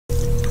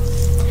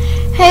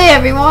Hey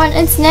everyone,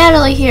 it's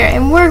Natalie here,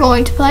 and we're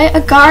going to play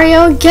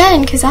Agario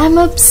again, because I'm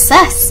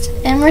obsessed,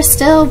 and we're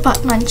still Butt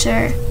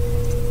Muncher.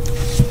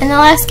 In the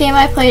last game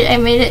I played, I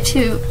made it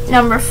to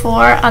number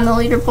 4 on the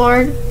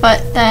leaderboard,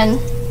 but then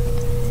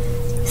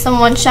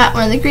someone shot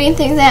one of the green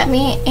things at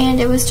me,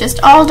 and it was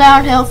just all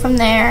downhill from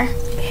there.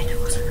 And it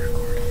wasn't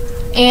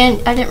recorded.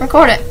 And I didn't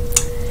record it,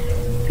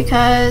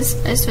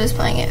 because I just was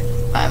playing it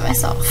by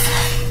myself.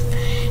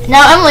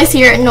 Now Emily's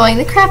here annoying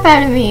the crap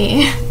out of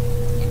me.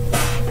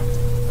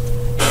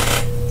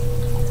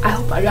 I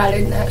hope I got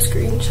in that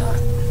screenshot.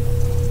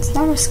 It's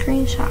not a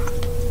screenshot.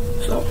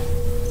 So,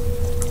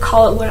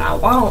 call it what I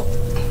want.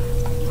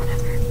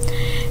 Whatever.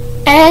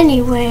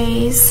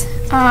 Anyways,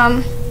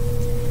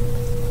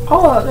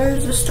 Oh,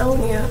 there's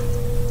Estonia.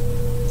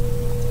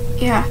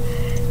 yeah.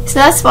 So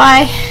that's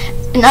why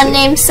an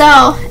unnamed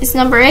cell is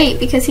number 8,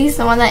 because he's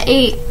the one that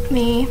ate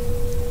me.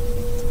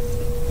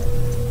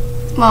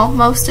 Well,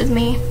 most of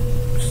me.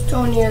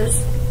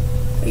 Estonia's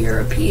a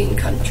European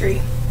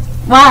country.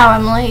 Wow,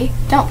 Emily,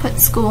 don't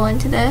put school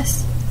into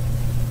this.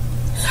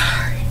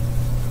 Sorry.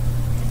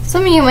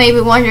 Some of you may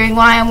be wondering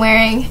why I'm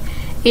wearing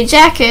a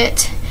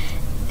jacket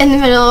in the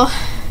middle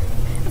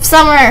of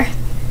summer.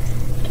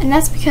 And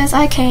that's because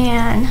I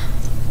can.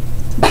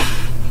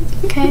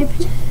 Okay,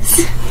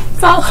 bitches.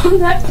 Follow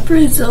that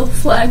Brazil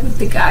flag with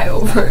the guy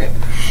over it.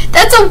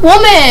 That's a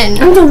woman!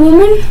 That's a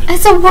woman?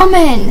 That's a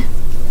woman!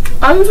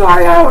 I'm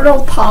sorry, I don't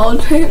know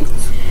politics.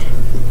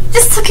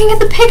 Just looking at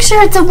the picture,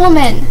 it's a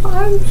woman.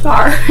 I'm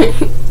sorry.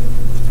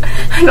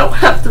 I don't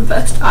have the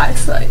best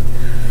eyesight.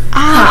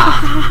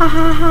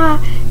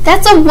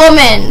 That's a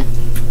woman.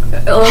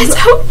 It looks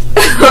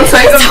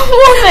That's a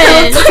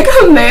woman. It looks like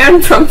a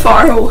man from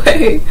far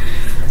away.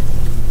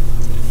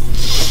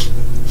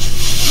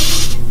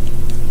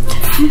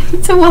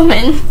 It's a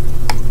woman.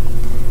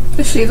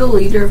 Is she the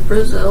leader of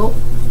Brazil?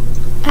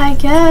 I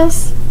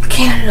guess.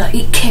 Canada,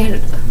 eat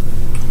Canada.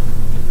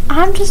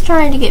 I'm just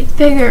trying to get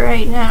bigger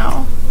right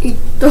now. Eat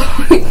the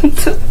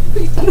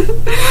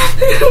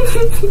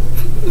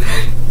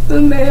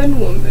man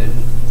woman.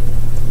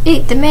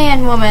 Eat the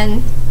man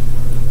woman.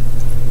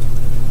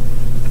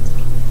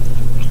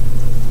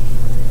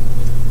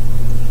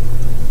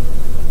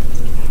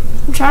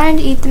 I'm trying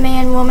to eat the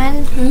man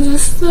woman. Is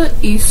this the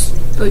east?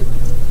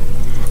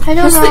 I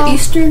don't know. The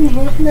Eastern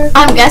North America?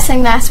 I'm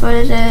guessing that's what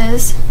it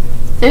is.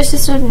 There's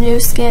just some new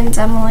skins,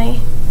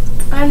 Emily.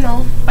 I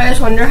know. I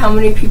just wonder how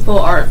many people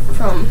aren't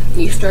from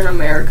Eastern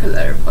America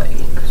that are playing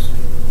this.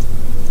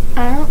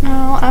 I don't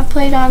know. I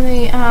played on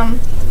the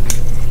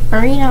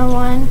arena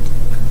one.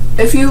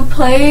 If you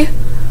play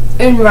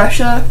in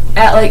Russia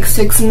at like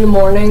 6 in the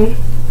morning,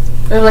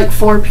 there are like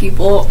 4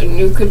 people, and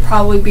you could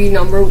probably be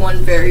number 1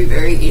 very,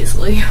 very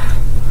easily.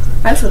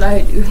 That's what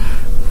I do.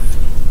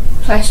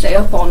 So I stay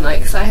up all night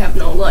because I have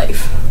no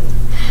life.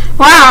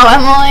 Wow,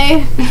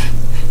 Emily.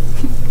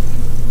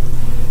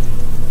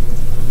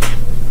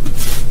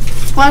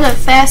 What a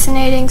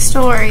fascinating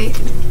story.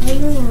 I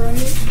know,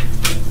 right?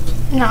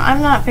 No,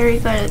 I'm not very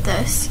good at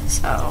this,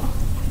 so.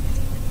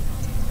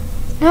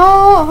 No,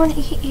 I want to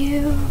eat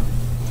you.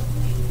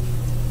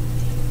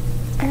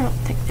 I don't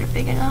think they're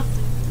big enough.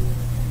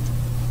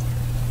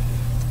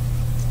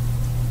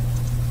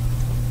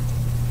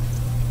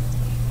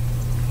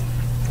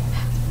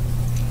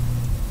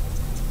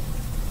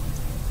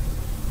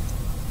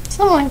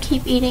 Someone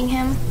keep eating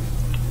him.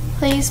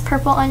 Please,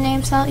 purple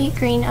unnamed cell, eat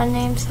green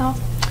unnamed cell.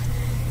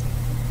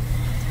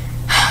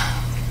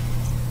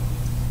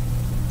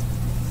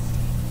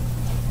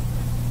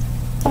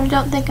 I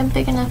don't think I'm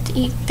big enough to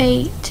eat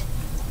bait.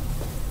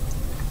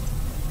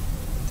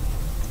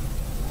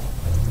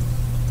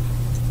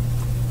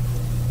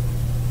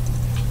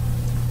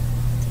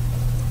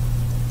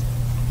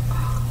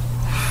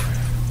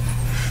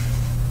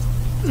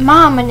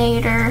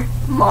 Mominator.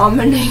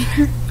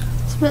 Mominator.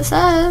 That's what it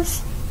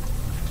says.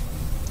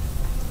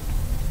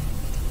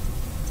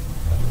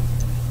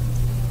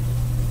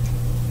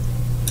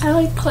 I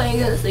like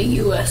playing as the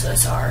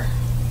USSR.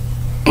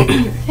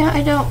 Yeah,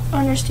 I don't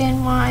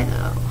understand why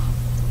though.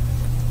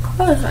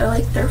 Because I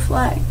like their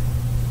flag.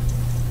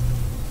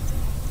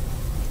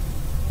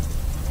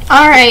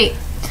 Alright.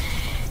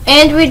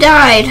 And we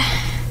died.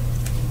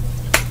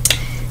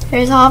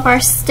 There's all of our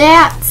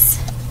stats.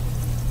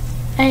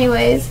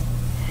 Anyways,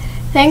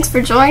 thanks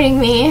for joining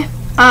me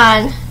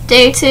on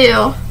day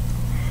 2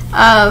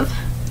 of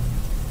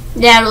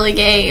Natalie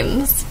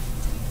Games.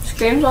 This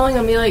game's only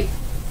gonna be like,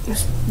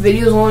 this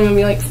video's only gonna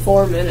be like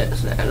 4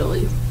 minutes,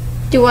 Natalie.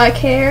 Do I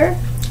care?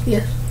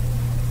 Yes.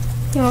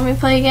 You want me to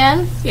play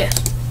again? Yes.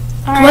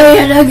 Alright. Play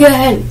it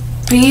again!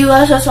 Be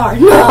USSR.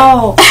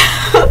 No!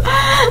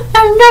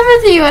 I'm never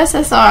the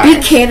USSR.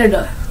 Be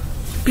Canada.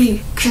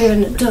 Be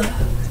Canada.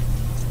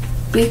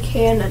 Be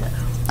Canada.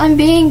 I'm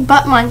being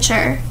Butt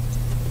Muncher.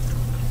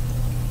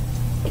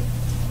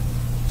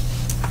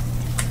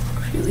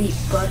 You eat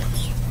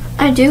butts.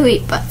 I do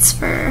eat butts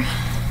for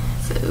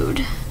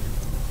food.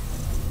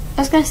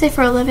 I was gonna say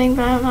for a living,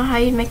 but I don't know how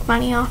you'd make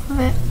money off of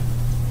it.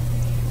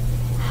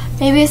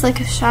 Maybe it's like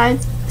a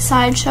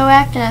sideshow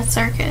act in a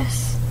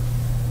circus.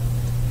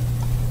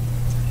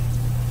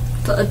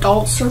 the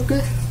adult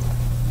circus.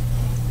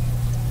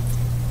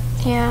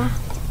 Yeah.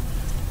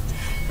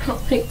 I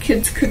don't think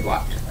kids could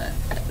watch that,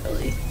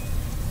 really.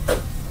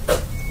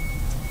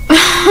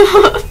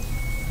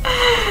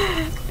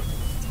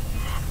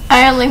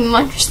 I only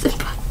munch the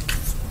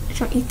bugs. I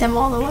don't eat them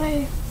all the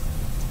way.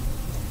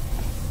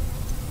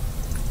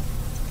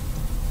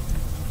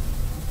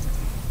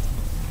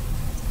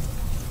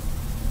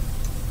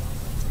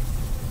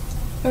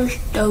 There's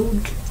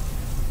Doge.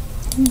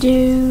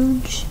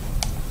 Doge.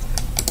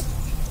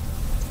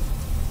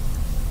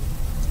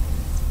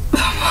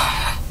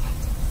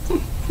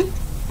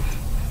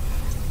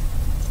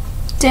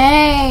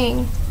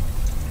 Dang.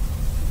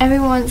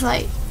 Everyone's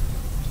like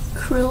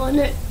Krilling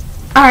it.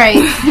 alright.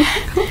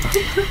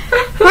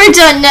 We're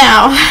done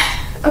now.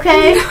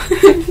 Okay?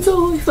 It's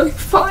only like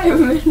 5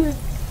 minutes.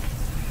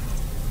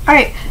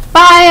 Alright.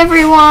 Bye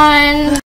everyone.